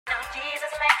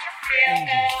make you feel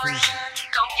good?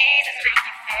 Don't Jesus make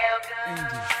you feel good?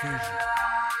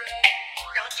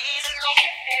 Don't Jesus make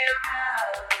you feel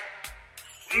good?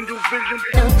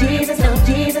 Don't Jesus, don't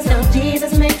Jesus, don't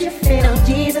Jesus make you feel? Don't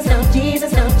Jesus, don't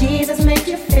Jesus, don't Jesus make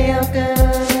you feel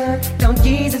good? Don't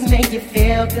Jesus make you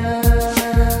feel good?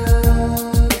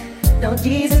 Don't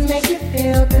Jesus make you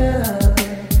feel good?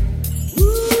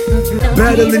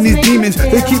 Battling these demons,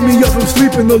 they keep me up from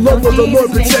sleeping. The love of the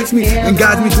Lord protects me and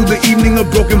guides me through the evening. A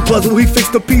broken puzzle, He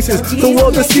fixed the pieces. The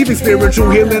world deceiving, spiritual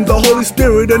healing, the Holy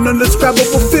Spirit, an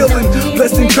undescribable feeling.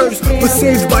 Blessed and cursed, but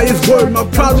saved by His word. My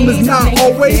problem is not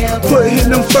always putting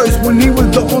Him first, when He was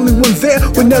the only one there,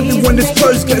 when everyone is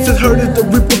first. Guess it's hurt is the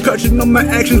repercussion of my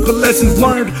actions, but lessons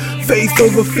learned. Faith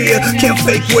over fear, can't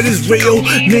fake what is real.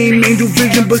 Name angel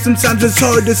vision, but sometimes it's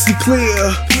hard to see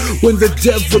clear when the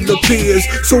devil appears.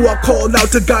 So I called out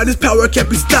to God, His power can't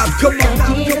be stopped. Come on.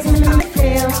 Don't Jesus make me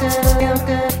feel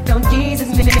good? Don't Jesus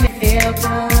make me feel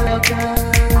good?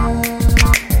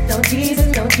 Don't Jesus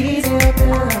feel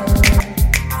good?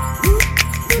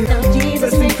 Don't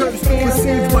Jesus make you feel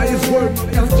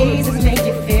good? Don't Jesus make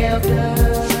you feel good?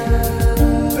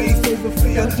 Faith over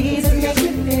fear. Don't Jesus make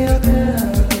you feel good?